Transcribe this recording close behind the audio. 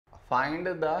Find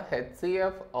the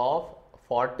HCF of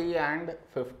 40 and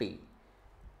 50.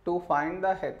 To find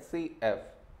the HCF,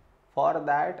 for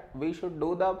that we should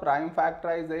do the prime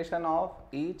factorization of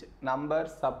each number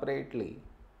separately.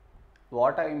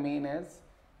 What I mean is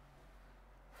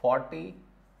 40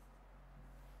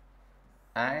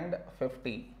 and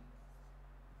 50.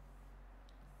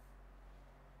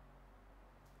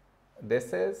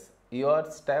 This is your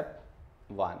step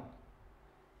 1.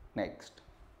 Next,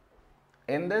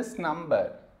 in this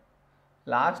number,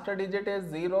 last digit is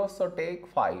 0, so take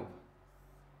 5.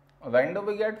 When do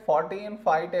we get 40 in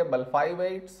 5 table? 5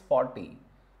 8s 40.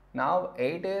 Now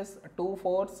 8 is 2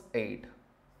 4s 8.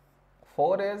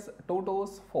 4 is 2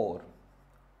 2s 4.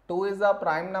 2 is a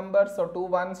prime number, so 2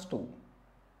 1s 2.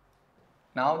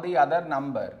 Now the other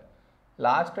number,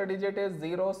 last digit is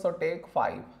 0, so take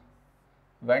 5.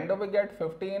 When do we get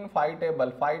 50 in 5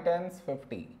 table? 5 10s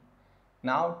 50.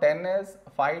 Now 10 is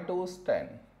 5 2s 10.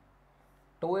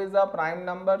 2 is a prime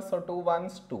number, so 2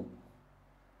 1s 2.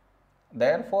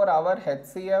 Therefore, our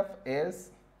HCF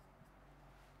is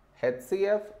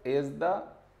the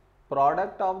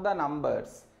product of the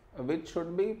numbers which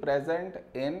should be present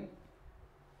in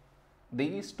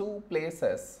these two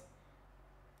places,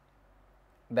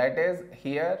 that is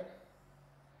here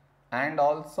and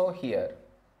also here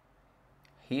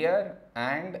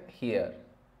and here.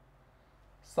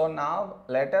 So now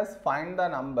let us find the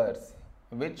numbers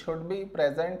which should be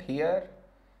present here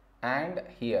and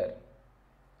here.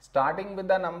 Starting with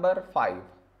the number 5.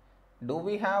 Do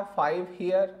we have 5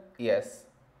 here? Yes.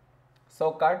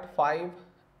 So cut 5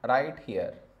 right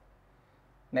here.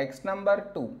 Next, number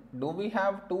 2. Do we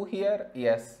have 2 here?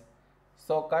 Yes.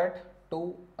 So cut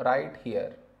 2 right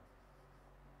here.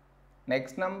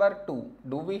 Next, number 2.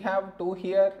 Do we have 2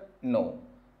 here? No.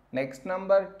 Next,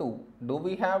 number 2. Do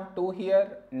we have 2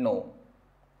 here? No.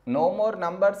 No more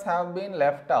numbers have been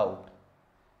left out.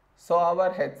 So our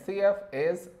HCF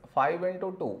is 5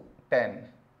 into 2, 10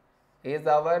 is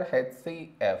our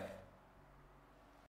HCF.